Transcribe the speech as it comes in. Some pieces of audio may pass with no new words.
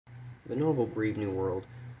The novel Brave New World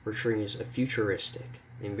portrays a futuristic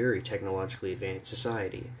and very technologically advanced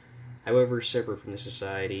society. However, separate from this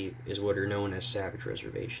society is what are known as savage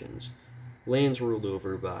reservations, lands ruled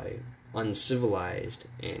over by uncivilized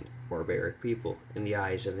and barbaric people in the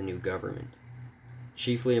eyes of the new government.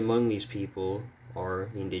 Chiefly among these people are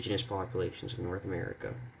the indigenous populations of North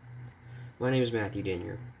America. My name is Matthew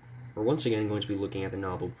Dinier. We're once again going to be looking at the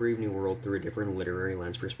novel Brave New World through a different literary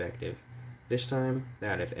lens perspective, this time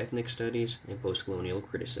that of ethnic studies and post-colonial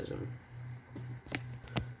criticism.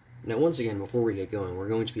 Now once again, before we get going, we're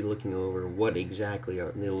going to be looking over what exactly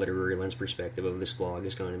the literary lens perspective of this vlog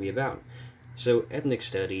is going to be about. So ethnic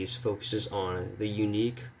studies focuses on the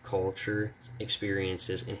unique culture,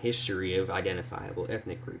 experiences, and history of identifiable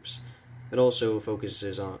ethnic groups. It also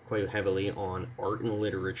focuses quite heavily on art and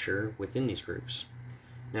literature within these groups.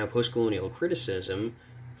 Now, post-colonial criticism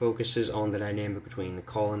focuses on the dynamic between the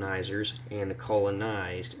colonizers and the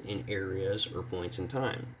colonized in areas or points in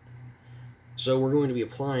time. So we're going to be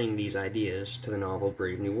applying these ideas to the novel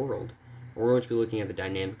Brave New World. We're going to be looking at the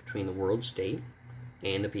dynamic between the world state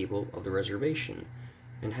and the people of the reservation,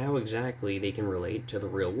 and how exactly they can relate to the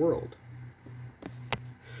real world.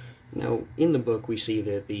 Now, in the book, we see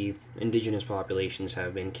that the indigenous populations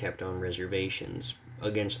have been kept on reservations,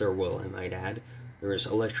 against their will, I might add. There's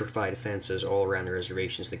electrified fences all around the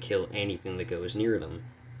reservations that kill anything that goes near them.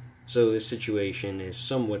 So this situation is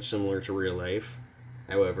somewhat similar to real life,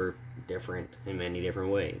 however, different in many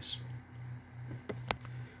different ways.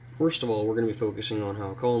 First of all, we're going to be focusing on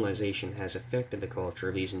how colonization has affected the culture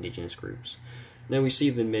of these indigenous groups. Now we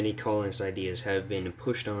see that many colonist ideas have been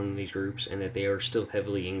pushed on these groups and that they are still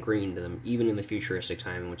heavily ingrained in them, even in the futuristic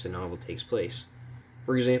time in which the novel takes place.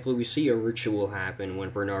 For example, we see a ritual happen when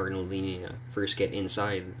Bernard and Lena first get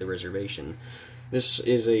inside the reservation. This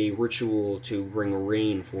is a ritual to bring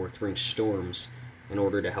rain forth, to bring storms, in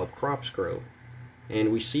order to help crops grow.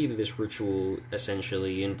 And we see that this ritual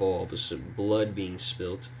essentially involves blood being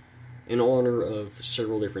spilt in honor of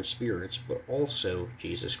several different spirits, but also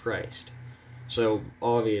Jesus Christ. So,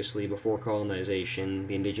 obviously, before colonization,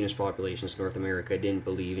 the indigenous populations of North America didn't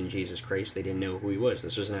believe in Jesus Christ. They didn't know who he was.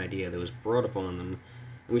 This was an idea that was brought upon them.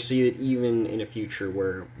 And we see that even in a future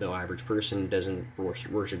where the average person doesn't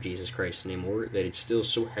worship Jesus Christ anymore, that it's still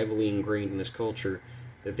so heavily ingrained in this culture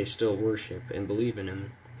that they still worship and believe in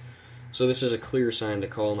him. So this is a clear sign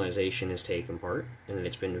that colonization has taken part, and that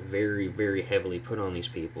it's been very, very heavily put on these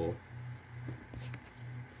people.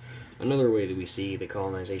 Another way that we see that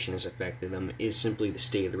colonization has affected them is simply the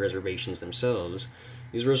state of the reservations themselves.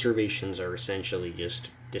 These reservations are essentially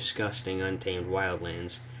just disgusting, untamed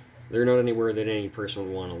wildlands. They're not anywhere that any person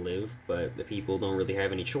would want to live, but the people don't really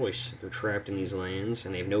have any choice. They're trapped in these lands,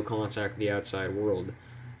 and they have no contact with the outside world.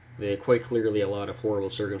 Quite clearly, a lot of horrible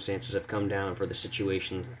circumstances have come down for the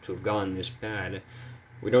situation to have gotten this bad.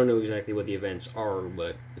 We don't know exactly what the events are,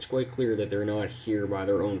 but it's quite clear that they're not here by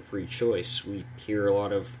their own free choice. We hear a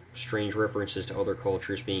lot of strange references to other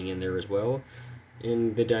cultures being in there as well,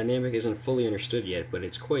 and the dynamic isn't fully understood yet, but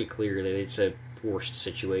it's quite clear that it's a forced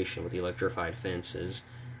situation with the electrified fences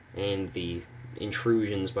and the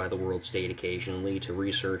intrusions by the world state occasionally to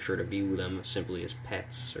research or to view them simply as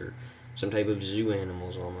pets or some type of zoo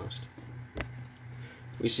animals almost.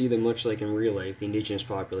 We see that much like in real life, the indigenous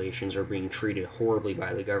populations are being treated horribly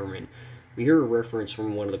by the government. We hear a reference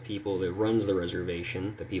from one of the people that runs the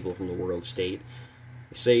reservation, the people from the world state,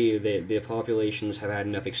 say that the populations have had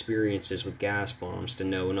enough experiences with gas bombs to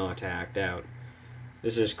know not to act out.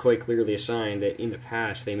 This is quite clearly a sign that in the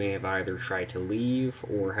past they may have either tried to leave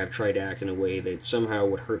or have tried to act in a way that somehow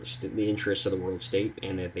would hurt the interests of the world state,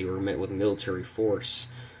 and that they were met with military force.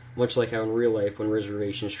 Much like how in real life, when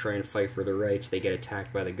reservations try and fight for their rights, they get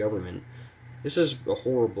attacked by the government. This is a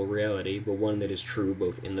horrible reality, but one that is true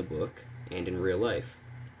both in the book and in real life.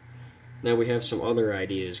 Now we have some other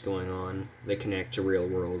ideas going on that connect to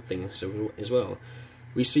real-world things as well.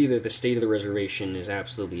 We see that the state of the reservation is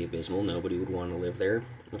absolutely abysmal. Nobody would want to live there.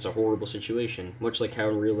 It's a horrible situation. Much like how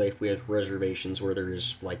in real life we have reservations where there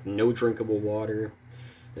is, like, no drinkable water.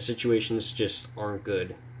 The situations just aren't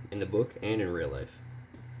good in the book and in real life.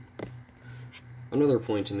 Another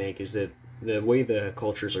point to make is that the way the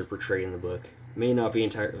cultures are portrayed in the book may not be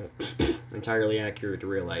entirely accurate to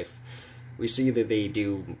real life. We see that they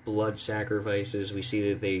do blood sacrifices, we see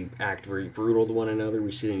that they act very brutal to one another,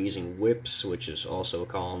 we see them using whips, which is also a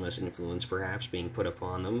colonist influence perhaps being put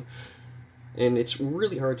upon them. And it's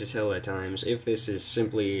really hard to tell at times if this is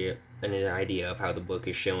simply an idea of how the book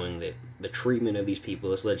is showing that the treatment of these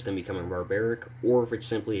people has led to them becoming barbaric, or if it's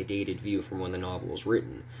simply a dated view from when the novel was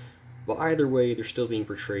written. But either way, they're still being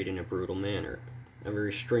portrayed in a brutal manner. A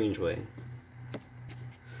very strange way.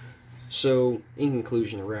 So, in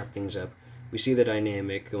conclusion, to wrap things up, we see the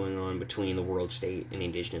dynamic going on between the world state and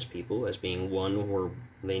indigenous people as being one where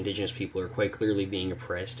the indigenous people are quite clearly being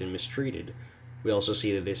oppressed and mistreated. We also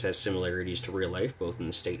see that this has similarities to real life, both in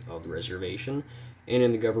the state of the reservation and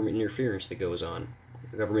in the government interference that goes on.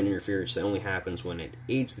 The government interference that only happens when it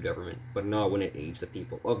aids the government, but not when it aids the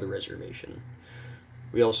people of the reservation.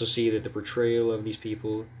 We also see that the portrayal of these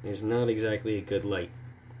people is not exactly a good light,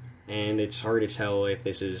 and it's hard to tell if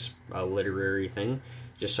this is a literary thing,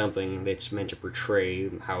 just something that's meant to portray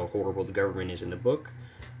how horrible the government is in the book,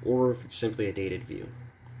 or if it's simply a dated view.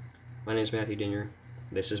 My name is Matthew Dinger.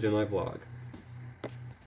 This has been my vlog.